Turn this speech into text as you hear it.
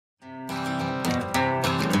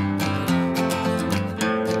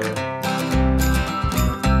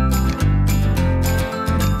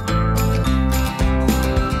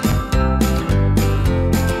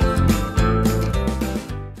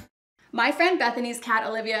friend Bethany's cat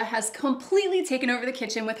Olivia has completely taken over the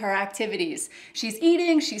kitchen with her activities. She's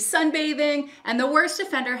eating, she's sunbathing, and the worst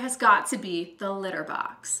offender has got to be the litter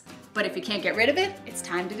box. But if you can't get rid of it, it's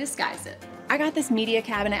time to disguise it. I got this media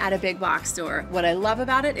cabinet at a big box store. What I love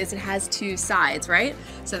about it is it has two sides, right?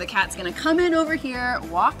 So the cat's gonna come in over here,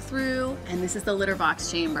 walk through, and this is the litter box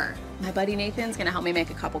chamber. My buddy Nathan's gonna help me make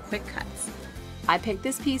a couple quick cuts. I picked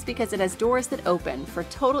this piece because it has doors that open for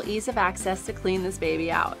total ease of access to clean this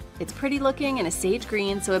baby out. It's pretty looking and a sage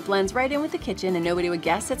green, so it blends right in with the kitchen and nobody would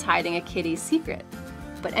guess it's hiding a kitty's secret.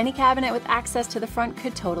 But any cabinet with access to the front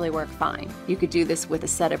could totally work fine. You could do this with a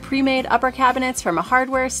set of pre-made upper cabinets from a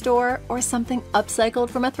hardware store or something upcycled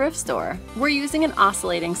from a thrift store. We're using an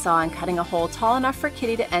oscillating saw and cutting a hole tall enough for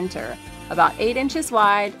Kitty to enter. About 8 inches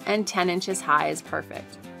wide and 10 inches high is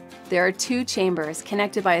perfect. There are 2 chambers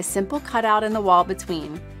connected by a simple cutout in the wall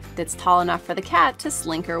between that's tall enough for the cat to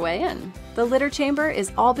slink her way in. The litter chamber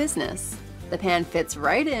is all business. The pan fits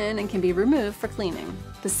right in and can be removed for cleaning.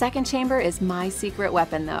 The second chamber is my secret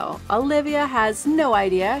weapon though. Olivia has no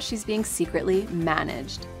idea she's being secretly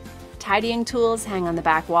managed. Tidying tools hang on the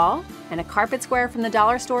back wall, and a carpet square from the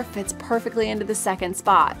dollar store fits perfectly into the second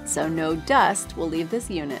spot, so no dust will leave this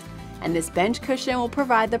unit. And this bench cushion will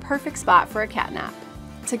provide the perfect spot for a cat nap.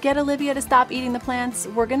 To get Olivia to stop eating the plants,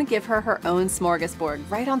 we're gonna give her her own smorgasbord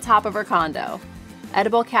right on top of her condo.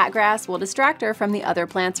 Edible cat grass will distract her from the other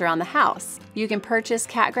plants around the house. You can purchase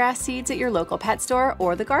cat grass seeds at your local pet store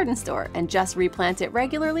or the garden store and just replant it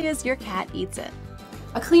regularly as your cat eats it.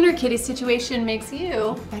 A cleaner kitty situation makes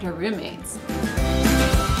you better roommates.